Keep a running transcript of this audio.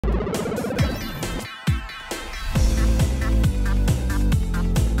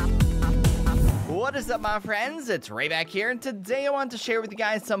What is up, my friends? It's Ray back here, and today I want to share with you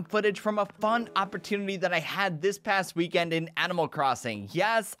guys some footage from a fun opportunity that I had this past weekend in Animal Crossing.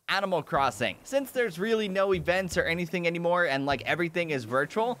 Yes, Animal Crossing. Since there's really no events or anything anymore and like everything is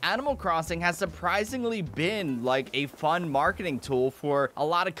virtual, Animal Crossing has surprisingly been like a fun marketing tool for a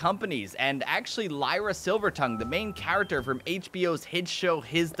lot of companies. And actually, Lyra Silvertongue, the main character from HBO's hit show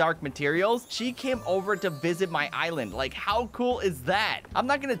His Dark Materials, she came over to visit my island. Like, how cool is that? I'm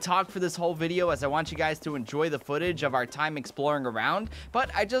not gonna talk for this whole video as I want you guys to enjoy the footage of our time exploring around, but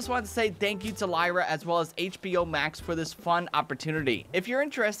I just want to say thank you to Lyra as well as HBO Max for this fun opportunity. If you're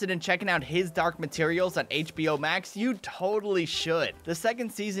interested in checking out His Dark Materials on HBO Max, you totally should. The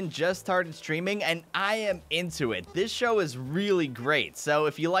second season just started streaming and I am into it. This show is really great, so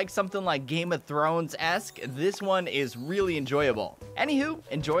if you like something like Game of Thrones-esque, this one is really enjoyable. Anywho,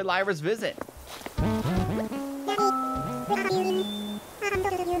 enjoy Lyra's visit.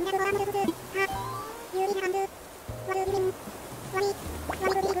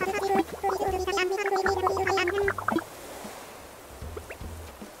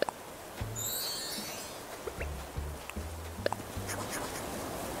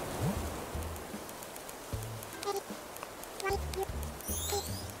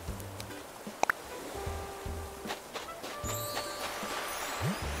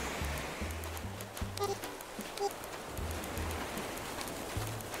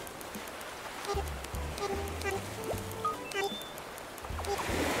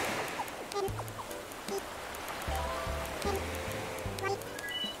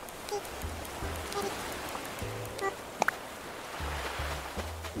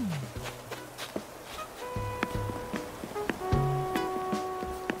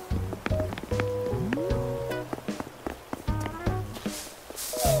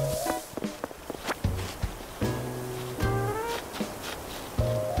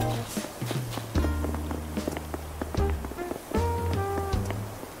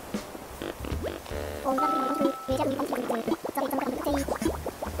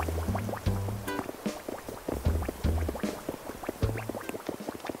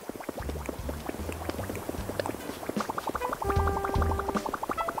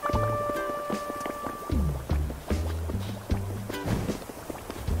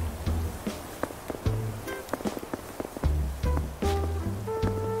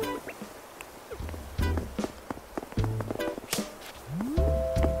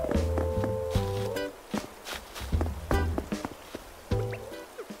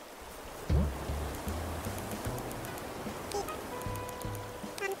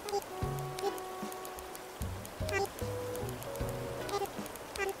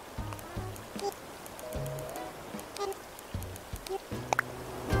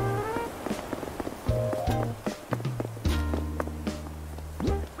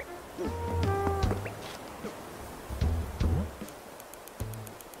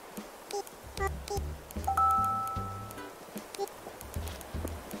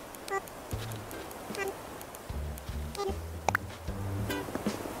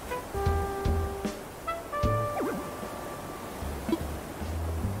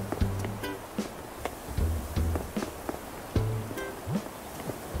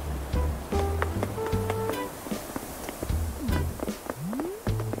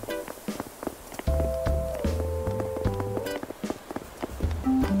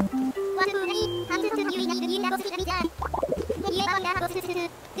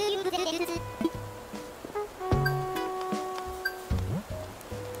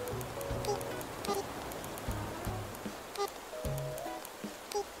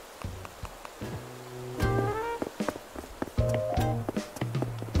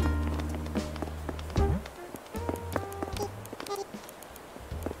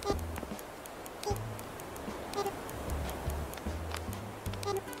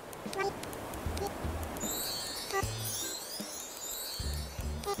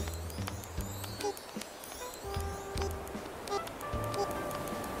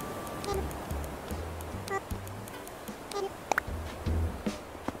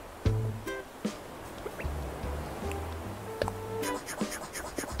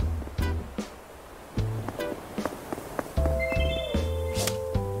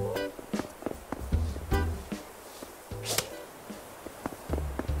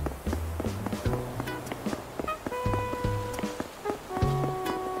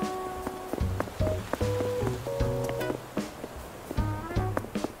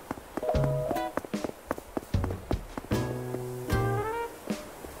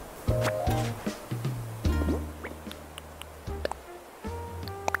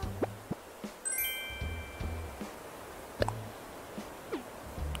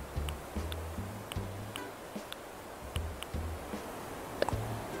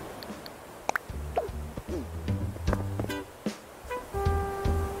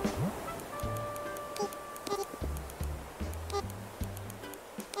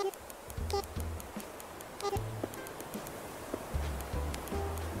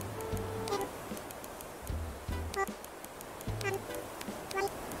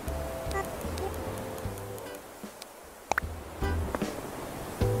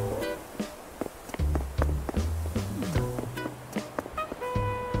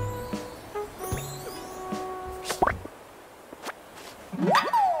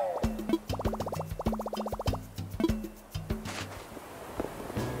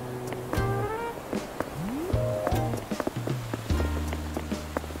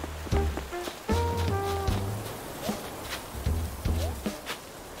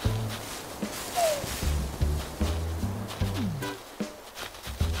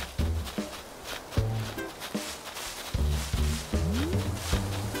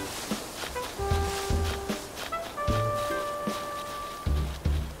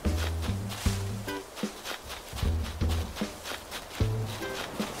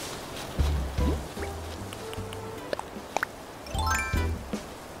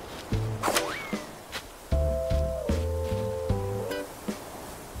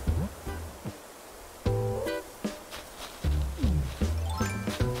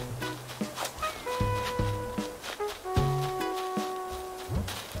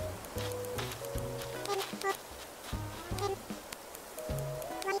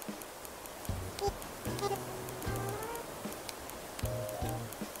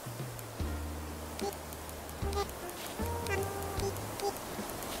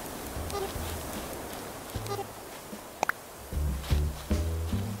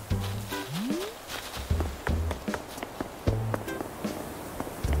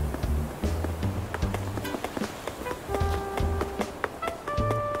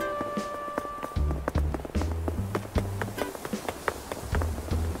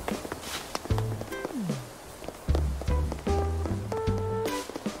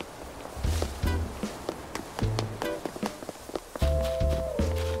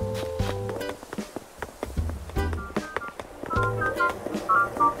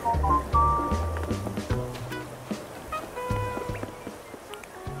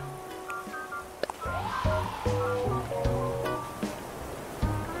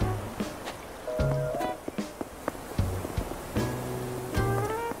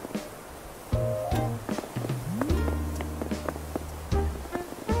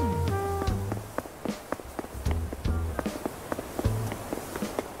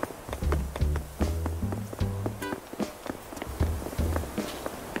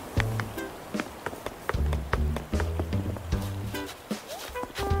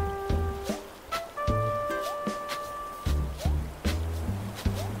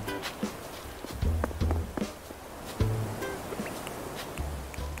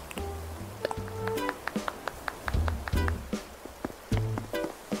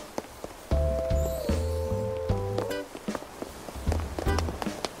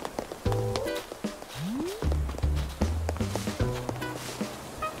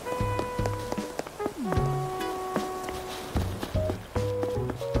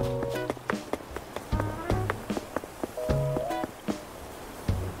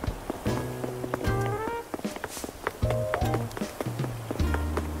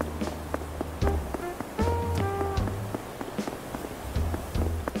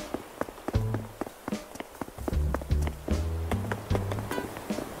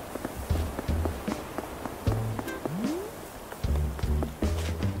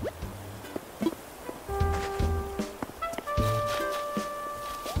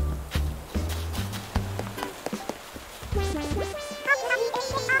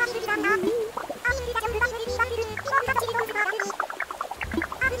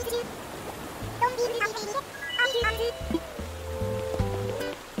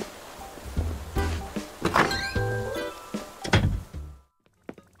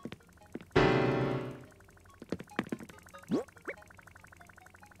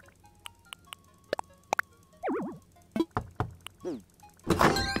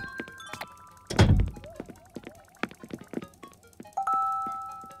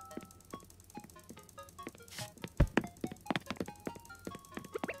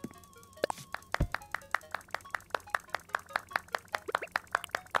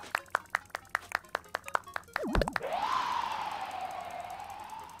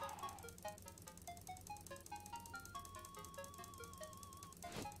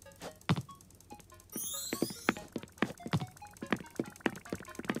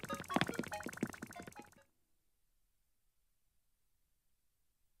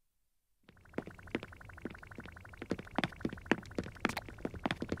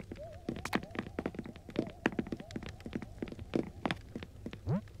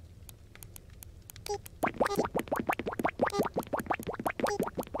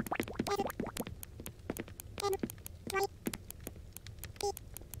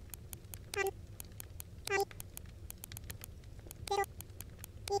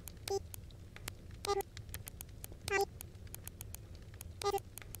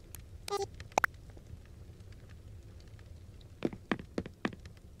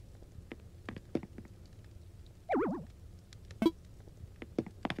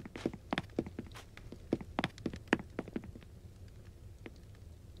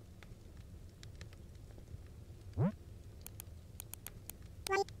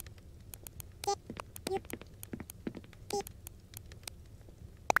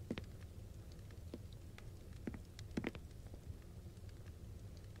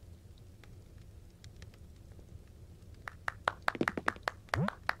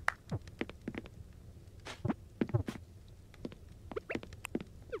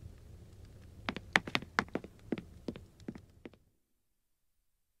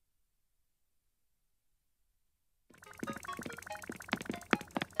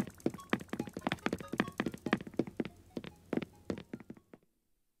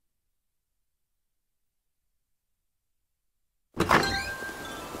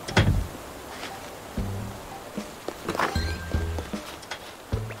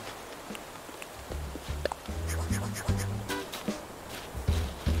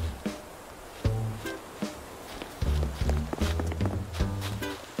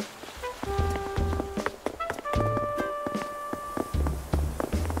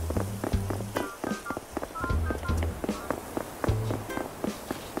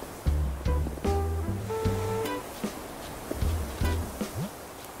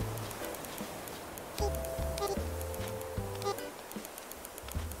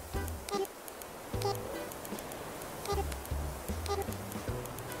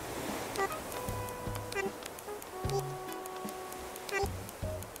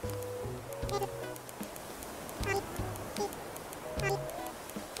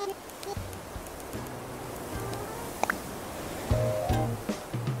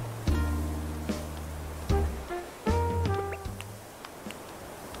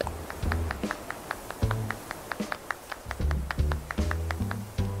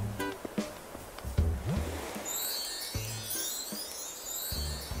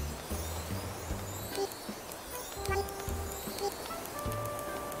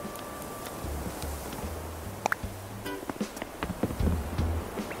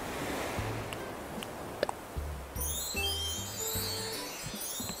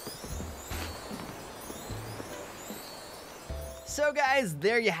 So guys,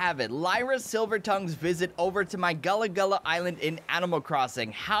 there you have it. Lyra Silvertongue's visit over to my Gullah Gullah Island in Animal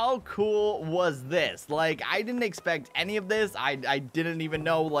Crossing. How cool was this? Like, I didn't expect any of this. I didn't even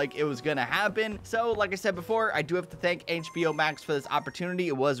know, like, it was gonna happen. So, like I said before, I do have to thank HBO Max for this opportunity.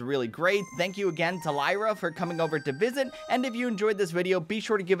 It was really great. Thank you again to Lyra for coming over to visit. And if you enjoyed this video, be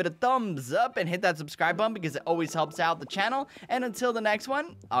sure to give it a thumbs up and hit that subscribe button because it always helps out the channel. And until the next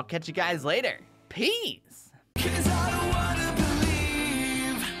one, I'll catch you guys later. Peace!